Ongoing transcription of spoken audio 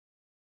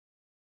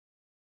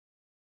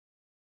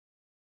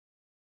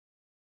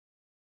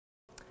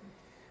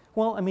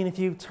Well, I mean, if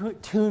you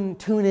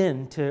tune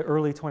in to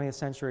early 20th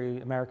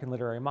century American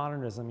literary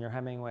modernism, your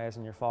Hemingways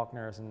and your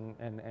Faulkners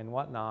and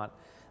whatnot,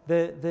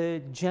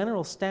 the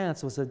general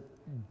stance was a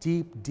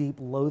deep, deep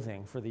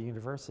loathing for the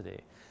university.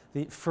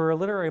 For a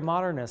literary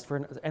modernist,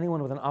 for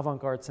anyone with an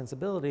avant-garde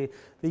sensibility,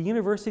 the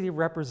university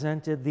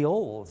represented the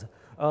old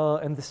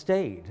and the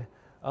staid.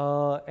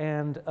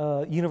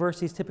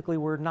 Universities typically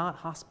were not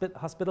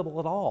hospitable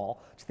at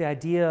all to the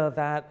idea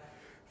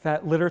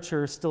that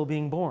literature is still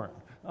being born.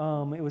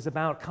 It was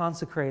about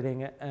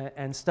consecrating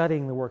and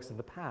studying the works of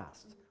the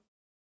past.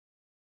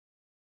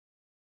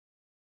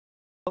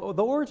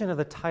 The origin of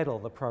the title,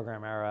 the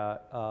program era,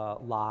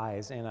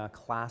 lies in a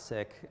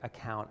classic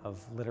account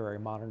of literary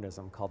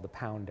modernism called the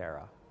Pound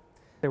era.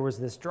 There was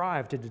this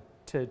drive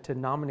to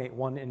nominate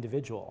one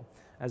individual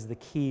as the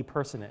key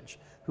personage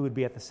who would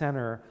be at the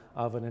center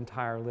of an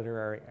entire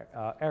literary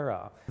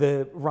era.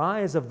 The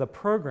rise of the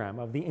program,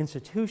 of the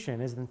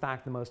institution, is in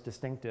fact the most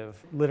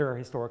distinctive literary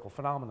historical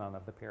phenomenon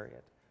of the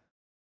period.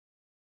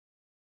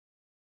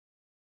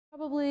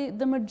 Probably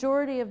the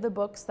majority of the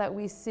books that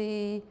we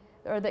see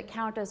or that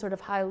count as sort of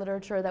high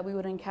literature that we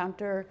would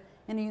encounter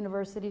in a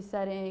university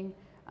setting,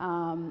 in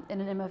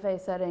an MFA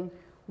setting,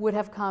 would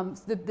have come,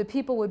 the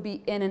people would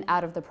be in and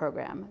out of the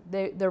program.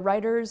 The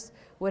writers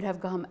would have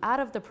come out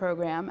of the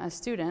program as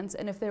students,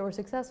 and if they were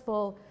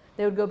successful,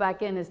 they would go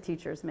back in as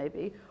teachers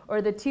maybe,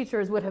 or the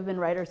teachers would have been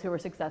writers who were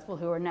successful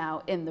who are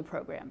now in the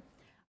program.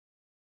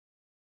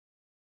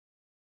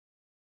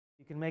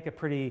 You can make a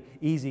pretty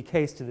easy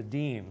case to the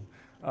dean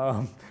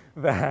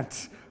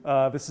that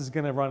this is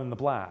going to run in the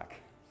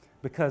black,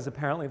 because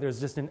apparently there's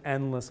just an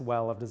endless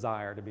well of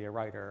desire to be a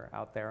writer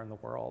out there in the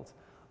world.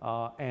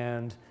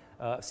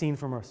 Seen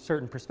from a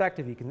certain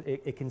perspective,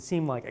 it can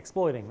seem like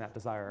exploiting that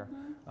desire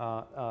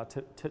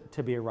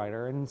to be a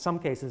writer. And in some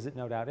cases, it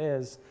no doubt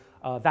is.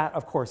 That,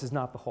 of course, is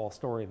not the whole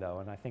story, though.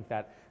 And I think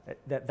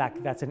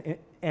that's an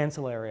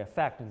ancillary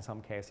effect in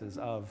some cases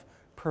of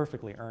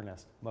perfectly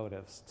earnest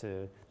motives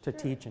to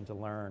teach and to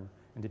learn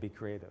and to be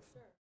creative.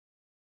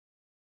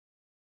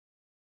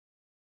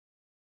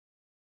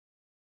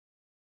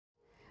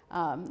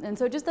 And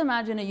so just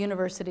imagine a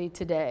university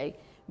today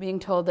being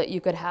told that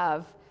you could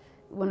have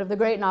one of the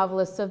great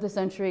novelists of the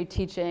century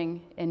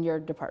teaching in your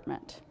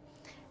department.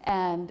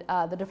 And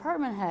the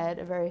department head,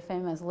 a very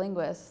famous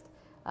linguist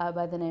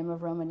by the name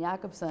of Roman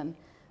Jakobson,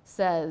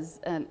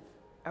 says,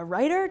 a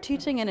writer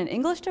teaching in an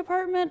English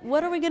department?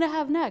 What are we going to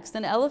have next?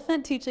 An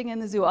elephant teaching in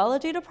the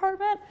zoology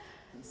department?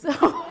 So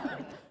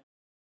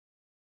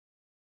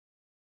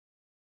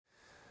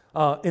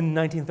in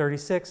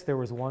 1936, there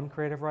was one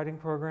creative writing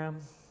program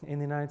in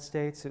the United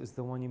States. It was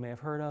the one you may have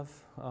heard of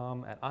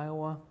at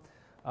Iowa.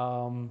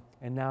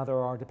 And now there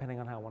are, depending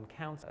on how one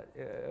counts,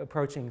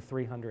 approaching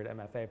 300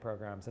 MFA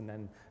programs and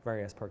then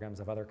various programs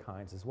of other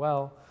kinds as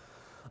well.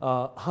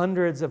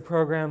 Hundreds of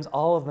programs,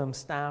 all of them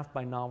staffed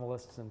by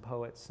novelists and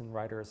poets and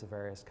writers of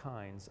various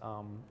kinds.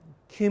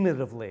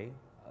 Cumulatively,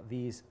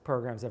 these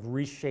programs have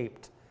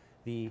reshaped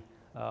the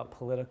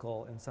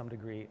political, in some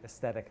degree,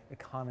 aesthetic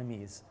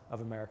economies of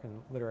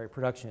American literary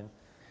production.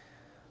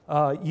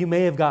 You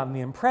may have gotten the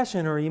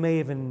impression, or you may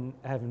even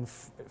have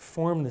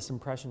formed this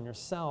impression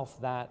yourself,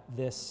 that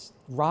this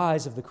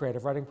rise of the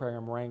creative writing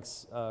program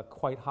ranks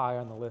quite high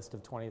on the list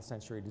of 20th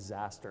century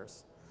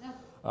disasters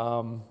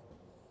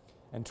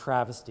and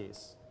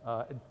travesties.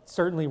 It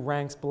certainly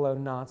ranks below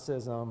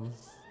Nazism.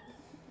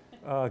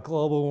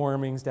 Global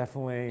warming's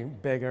definitely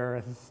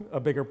a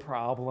bigger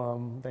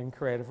problem than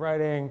creative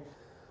writing.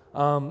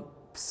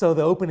 So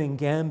the opening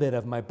gambit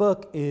of my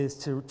book is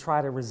to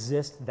try to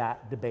resist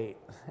that debate.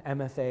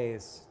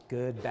 MFAs,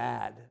 good,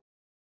 bad.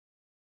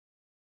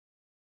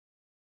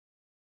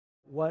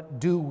 What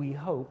do we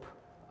hope,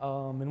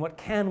 and what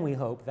can we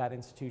hope that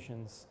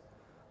institutions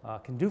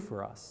can do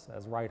for us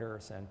as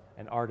writers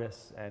and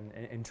artists and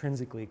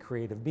intrinsically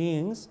creative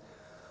beings?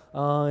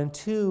 And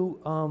two,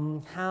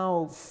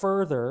 how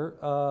further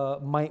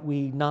might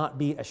we not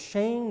be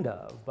ashamed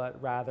of,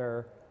 but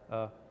rather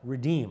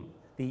redeem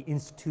the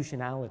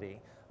institutionality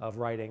of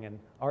writing and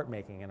art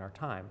making in our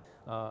time.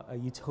 A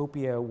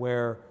utopia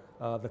where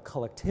the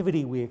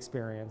collectivity we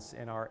experience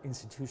in our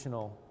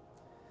institutional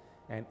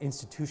and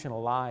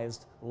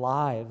institutionalized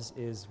lives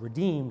is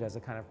redeemed as a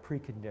kind of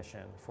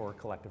precondition for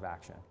collective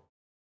action.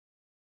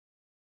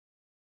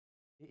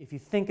 If you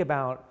think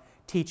about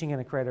teaching in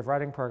a creative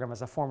writing program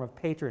as a form of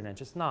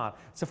patronage, it's not.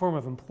 It's a form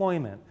of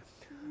employment.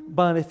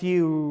 But if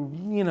you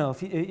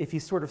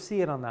sort of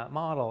see it on that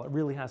model, it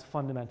really has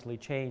fundamentally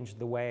changed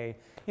the way,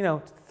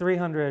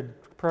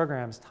 300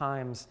 programs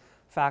times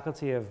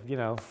faculty of,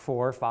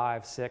 4,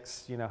 5,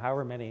 6,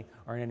 however many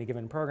are in any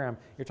given program,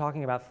 you're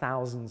talking about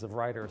thousands of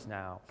writers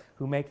now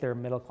who make their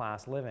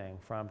middle-class living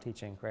from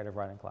teaching creative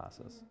writing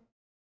classes.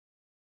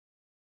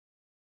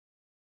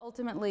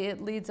 Ultimately,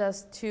 it leads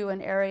us to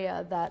an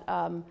area that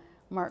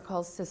Mark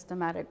calls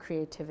systematic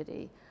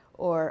creativity,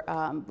 or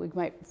we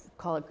might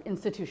call it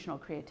institutional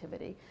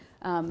creativity,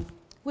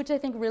 which I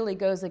think really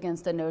goes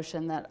against a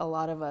notion that a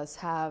lot of us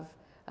have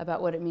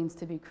about what it means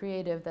to be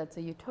creative. That's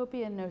a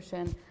utopian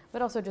notion,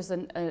 but also just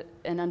an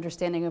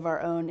understanding of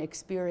our own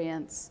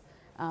experience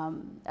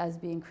as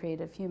being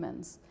creative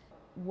humans.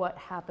 What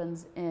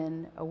happens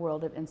in a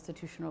world of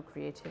institutional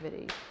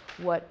creativity?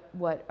 What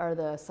are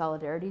the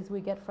solidarities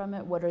we get from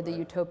it? What are the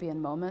utopian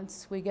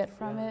moments we get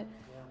from it?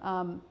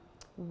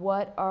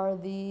 What are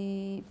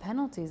the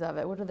penalties of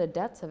it? What are the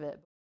debts of it?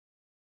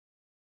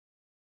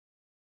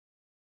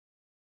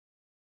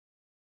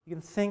 You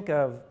can think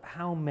of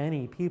how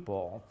many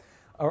people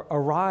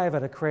arrive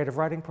at a creative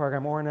writing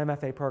program or an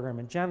MFA program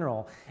in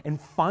general and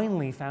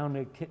finally find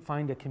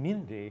a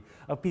community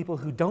of people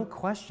who don't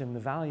question the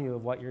value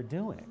of what you're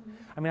doing.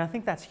 I mean, I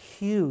think that's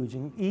huge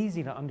and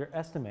easy to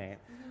underestimate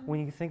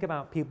when you think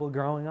about people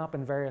growing up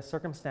in various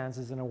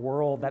circumstances in a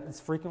world that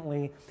is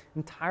frequently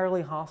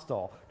entirely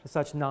hostile to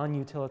such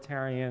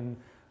non-utilitarian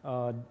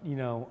kind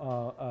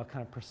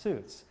of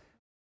pursuits.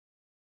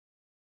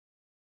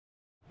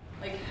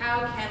 Like,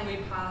 how can we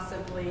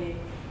possibly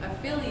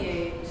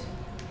affiliate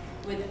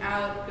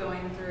without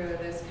going through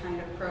this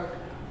kind of program?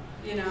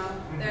 You know,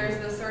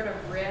 there's the sort of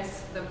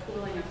risk, the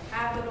pooling of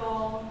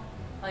capital,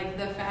 like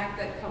the fact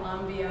that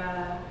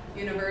Columbia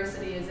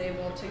University is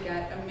able to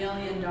get $1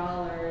 million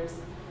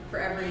for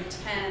every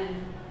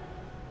 10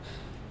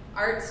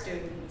 art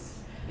students.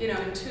 You know,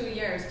 in 2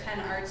 years, 10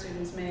 art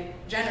students may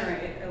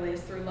generate, at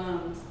least through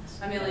loans,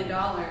 $1 million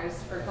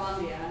for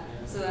Columbia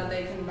so that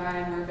they can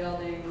buy more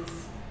buildings,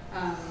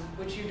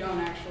 which you don't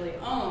actually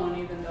own,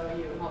 even though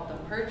you help them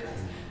purchase.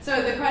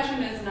 So the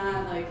question is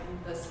not like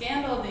the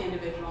scandal of the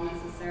individual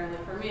necessarily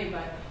for me,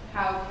 but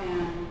how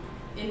can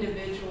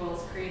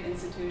individuals create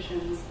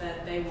institutions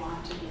that they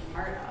want to be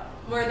part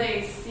of, where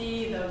they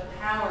see the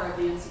power of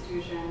the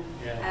institution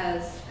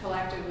as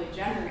collectively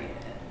generated,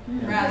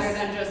 rather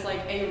than just like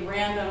a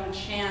random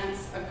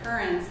chance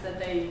occurrence that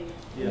they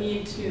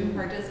need to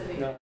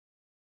participate in.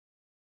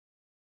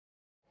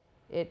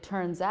 It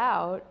turns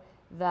out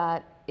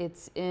that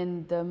it's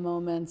in the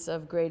moments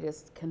of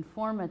greatest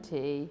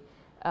conformity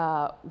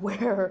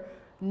where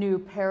new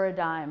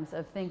paradigms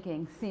of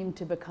thinking seem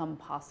to become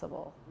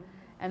possible.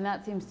 And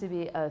that seems to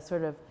be a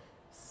sort of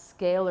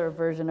scalar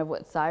version of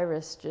what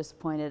Cyrus just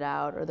pointed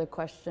out, or the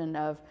question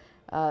of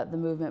the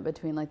movement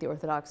between like the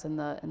orthodox and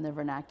the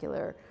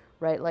vernacular,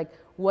 right? Like,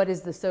 what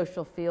is the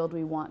social field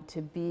we want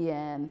to be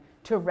in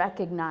to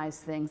recognize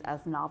things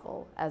as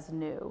novel, as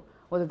new,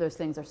 whether those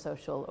things are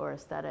social or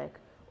aesthetic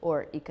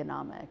or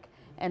economic.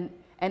 And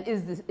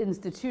is this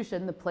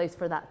institution the place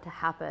for that to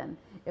happen?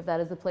 If that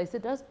is the place,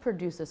 it does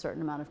produce a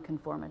certain amount of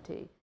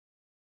conformity.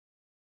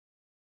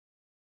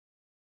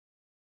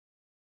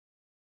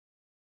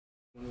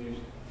 When we're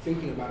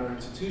thinking about our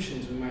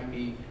institutions, we might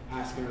be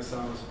asking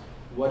ourselves,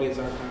 what is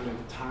our kind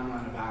of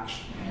timeline of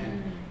action?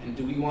 And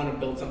do we want to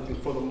build something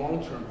for the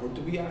long term, or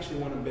do we actually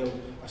want to build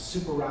a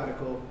super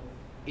radical,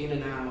 in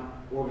and out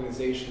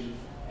organization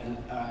and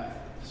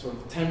sort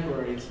of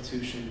temporary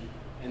institution,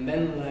 and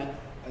then let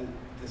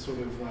the sort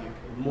of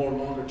like more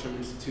longer term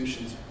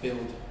institutions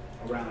build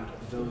around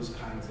those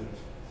kinds of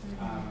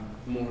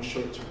more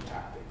short term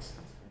tactics?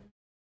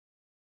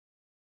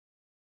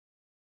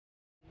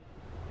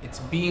 It's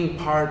being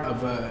part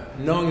of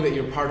knowing that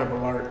you're part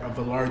of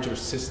a larger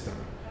system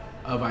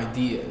of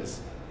ideas,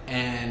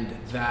 and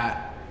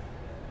that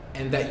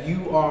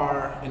you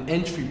are an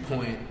entry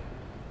point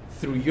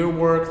through your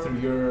work, through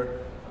your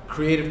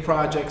creative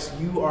projects.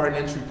 You are an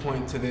entry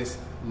point to this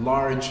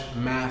large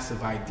mass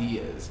of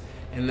ideas,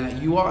 and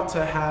that you ought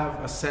to have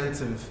a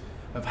sense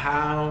of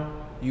how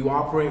you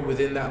operate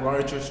within that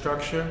larger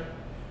structure,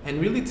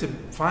 and really to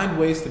find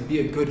ways to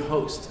be a good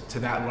host to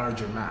that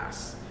larger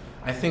mass.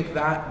 I think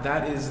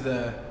that is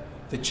the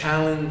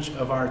challenge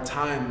of our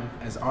time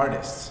as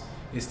artists,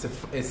 is to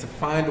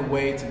find a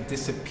way to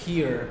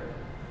disappear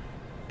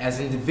as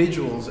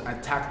individuals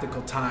at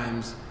tactical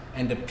times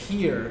and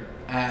appear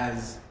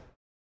as